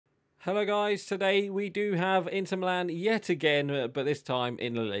Hello guys, today we do have Inter Milan yet again, but this time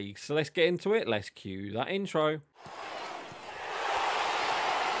in the league. So let's get into it, let's cue that intro.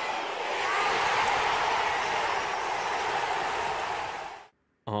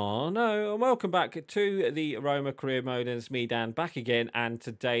 Oh no, and welcome back to the Roma career mode, and it's me Dan back again, and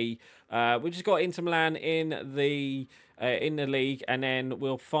today we just got Inter Milan in the league, and then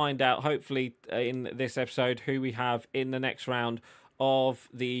we'll find out hopefully in this episode who we have in the next round of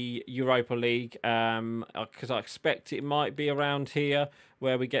the Europa League, because I expect it might be around here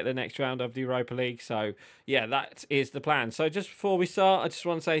where we get the next round of the Europa League. So yeah, that is the plan. So just before we start, I just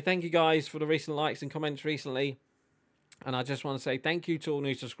want to say thank you guys for the recent likes and comments recently. And I just want to say thank you to all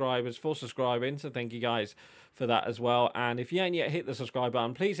new subscribers for subscribing. So thank you guys for that as well. And if you ain't yet hit the subscribe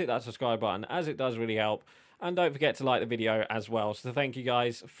button, please hit that subscribe button, as it does really help. And don't forget to like the video as well. So thank you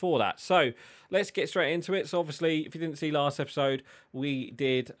guys for that. So let's get straight into it. So obviously, if you didn't see last episode, we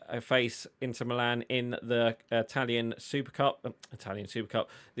did face Inter Milan in the Italian Super Cup, the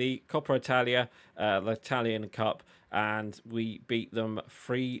Coppa Italia, the Italian Cup. And we beat them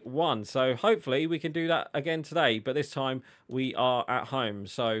 3-1. So hopefully we can do that again today. But this time we are at home.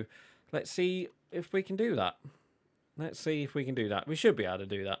 So let's see if we can do that. Let's see if we can do that. We should be able to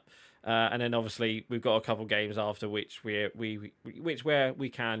do that. And then obviously we've got a couple games after which where we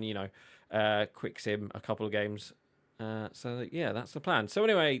can, you know, quick sim a couple of games. So yeah, that's the plan. So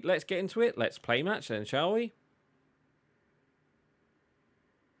anyway, let's get into it. Let's play match then, shall we?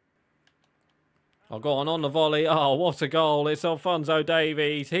 I'll go on the volley. Oh, what a goal. It's Alphonso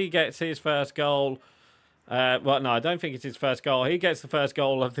Davies. He gets his first goal. Well, no, I don't think it's his first goal. He gets the first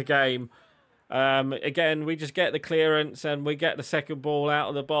goal of the game. Again, we just get the clearance and we get the second ball out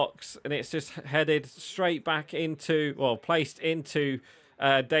of the box. And it's just headed straight back into, well, placed into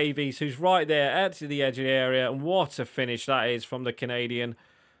Davies, who's right there at the edge of the area. And what a finish that is from the Canadian.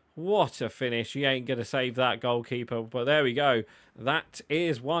 What a finish. He ain't going to save that, goalkeeper. But there we go. That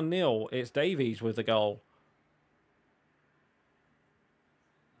is 1-0. It's Davies with the goal.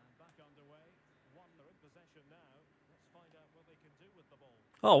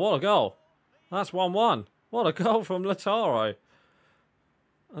 Oh, what a goal. That's 1-1. What a goal from Lautaro.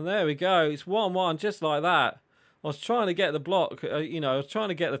 And there we go. It's 1-1 just like that. I was trying to get the block, you know, I was trying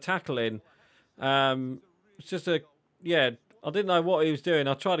to get the tackle in. It's just a, yeah, I didn't know what he was doing.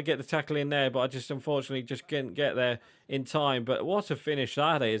 I tried to get the tackle in there, but I just unfortunately just couldn't get there in time. But what a finish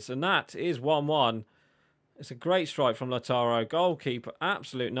that is. And that is 1-1. It's a great strike from Lautaro. Goalkeeper,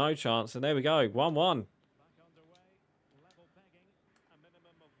 absolute no chance. And there we go, 1-1.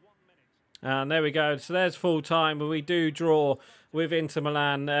 And there we go. So there's full time. But we do draw with Inter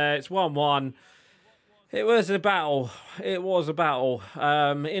Milan. It's 1-1. It was a battle. It was a battle.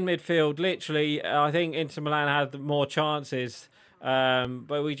 In midfield, literally, I think Inter Milan had more chances.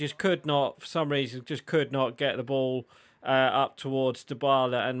 But we just could not, for some reason, just could not get the ball up towards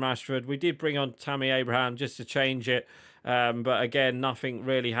Dybala and Rashford. We did bring on Tammy Abraham just to change it. But again, nothing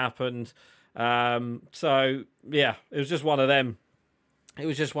really happened. So, yeah, it was just one of them. It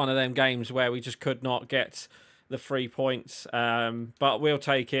was just one of them games where we just could not get the 3 points. But we'll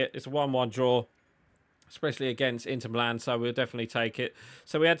take it. It's a 1-1 draw, especially against Inter Milan, so we'll definitely take it.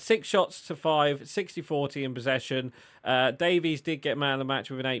 So we had 6 shots to 5, 60-40 in possession. Davies did get man of the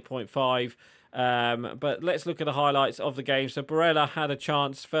match with an 8.5. But let's look at the highlights of the game. So Barella had a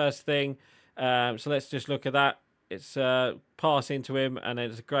chance first thing. So let's just look at that. It's a pass into him, and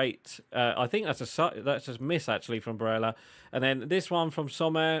it's a great, I think that's a miss actually from Barella. And then this one from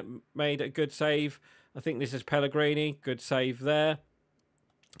Sommer made a good save. I think this is Pellegrini, good save there.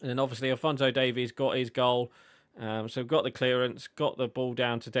 And then obviously Alphonso Davies got his goal. So we've got the clearance, got the ball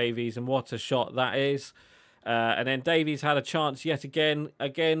down to Davies, and what a shot that is. And then Davies had a chance yet again.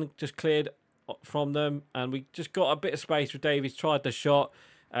 Again, just cleared from them. And we just got a bit of space with Davies, tried the shot.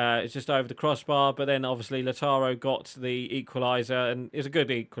 It's just over the crossbar. But then obviously Lautaro got the equaliser. And it's a good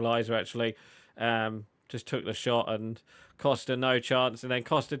equaliser actually. Just took the shot, and Costa no chance. And then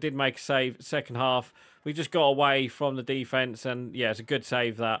Costa did make a save second half. We just got away from the defence, and yeah, it's a good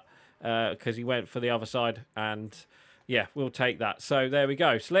save that, because he went for the other side, and yeah, we'll take that. So there we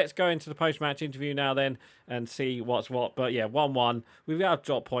go. So let's go into the post-match interview now then and see what's what. But yeah, 1-1. We've got to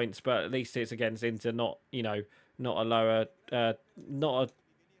drop points, but at least it's against Inter, not, you know, not a lower, not a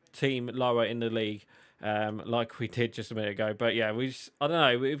team lower in the league, like we did just a minute ago. But yeah, I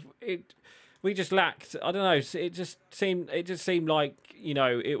don't know, we just lacked, I don't know, it just seemed like, you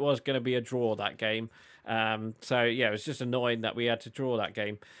know, it was going to be a draw, that game. So yeah, it was just annoying that we had to draw that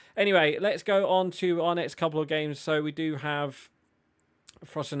game. Anyway, let's go on to our next couple of games. So we do have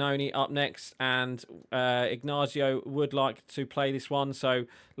Frosinone up next, and Ignacio would like to play this one, so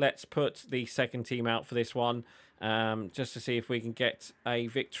let's put the second team out for this one, just to see if we can get a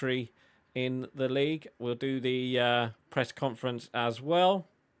victory in the league. We'll do the press conference as well.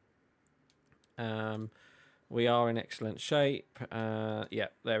 We are in excellent shape. Yeah,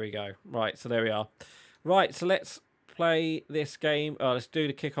 there we go. Right, so there we are. Right, so let's play this game. Let's do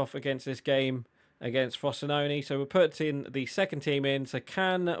the kickoff against this game against Frosinone. So we'll put in the second team in. So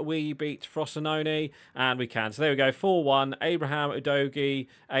can we beat Frosinone? And we can. So there we go. 4-1. Abraham, Udogi,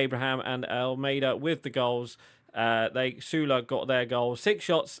 Abraham and Almeida with the goals. Sula got their goal. 6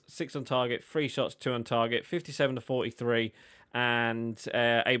 shots, 6 on target. 3 shots, 2 on target. 57-43. And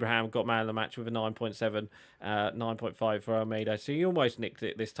Abraham got man of the match with a 9.7, 9.5 for Almeida. So he almost nicked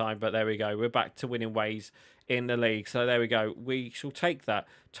it this time, but there we go. We're back to winning ways in the league. So there we go. We shall take that.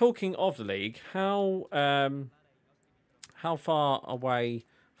 Talking of the league, how far away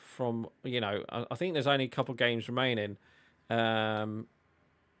from, I think there's only a couple of games remaining. But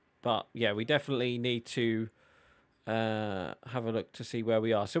yeah, we definitely need to have a look to see where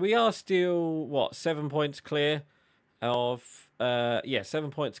we are. So we are still, 7 points clear of 7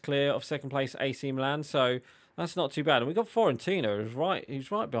 points clear of second place AC Milan, so that's not too bad. And we got Fiorentina,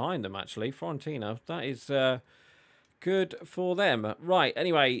 he's right behind them actually. Fiorentina, that is good for them. Right,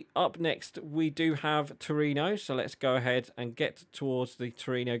 anyway, up next we do have Torino, so let's go ahead and get towards the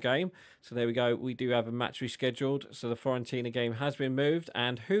Torino game. So there we go, we do have a match rescheduled, so the Fiorentina game has been moved.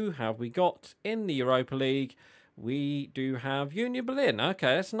 And who have we got in the Europa League? We do have Union Berlin.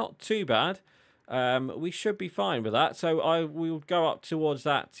 Okay, that's not too bad. We should be fine with that. So I will go up towards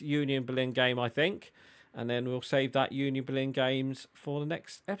that Union Berlin game, I think. And then we'll save that Union Berlin games for the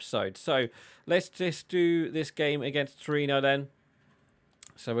next episode. So let's just do this game against Torino then.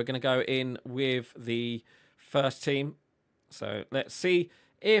 So we're going to go in with the first team. So let's see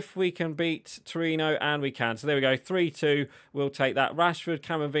if we can beat Torino, and we can. So there we go, 3-2. We'll take that. Rashford,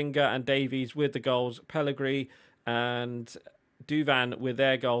 Camavinga and Davies with the goals. Pellegrini and Duvan with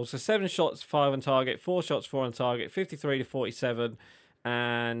their goals. So 7 shots, 5 on target, 4 shots, 4 on target, 53-47.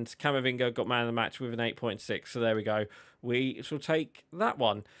 And Camavinga got man of the match with an 8.6. So there we go. We shall take that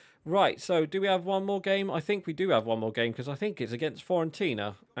one. Right, so do we have one more game? I think we do have one more game because I think it's against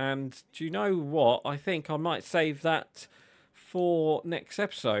Fiorentina. And do you know what? I think I might save that for next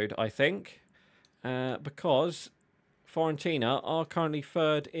episode, I think. Because Fiorentina are currently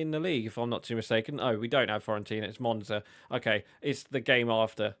 3rd in the league, if I'm not too mistaken. Oh, we don't have Fiorentina. It's Monza. Okay, it's the game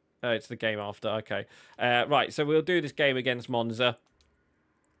after. It's the game after. Okay. Right, so we'll do this game against Monza.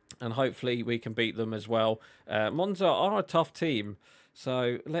 And hopefully we can beat them as well. Monza are a tough team.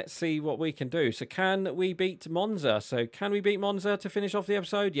 So let's see what we can do. So can we beat Monza? So can we beat Monza to finish off the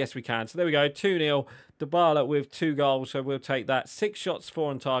episode? Yes, we can. So there we go. 2-0. Dybala with 2 goals. So we'll take that. 6 shots, 4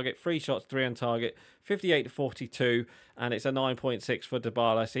 on target. 3 shots, 3 on target. 58-42. And it's a 9.6 for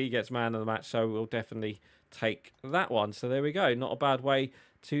Dybala. So he gets man of the match. So we'll definitely take that one. So there we go. Not a bad way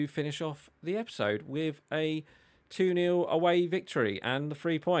to finish off the episode with a 2-0 away victory and the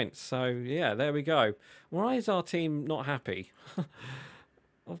 3 points. So, yeah, there we go. Why is our team not happy?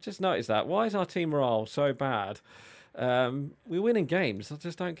 I've just noticed that. Why is our team morale so bad? We're winning games. I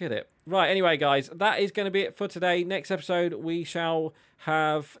just don't get it. Right, anyway, guys, that is going to be it for today. Next episode, we shall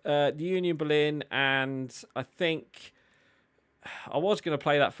have the Union Berlin, and I think I was going to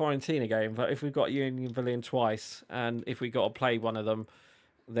play that Fiorentina game, but if we've got Union Berlin twice, and if we got to play one of them,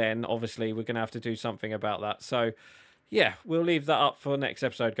 then obviously we're going to have to do something about that. So, yeah, we'll leave that up for next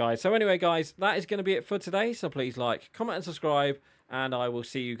episode, guys. So anyway, guys, that is going to be it for today. So please like, comment and subscribe, and I will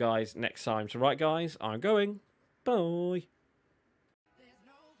see you guys next time. So right, guys, I'm going. Bye.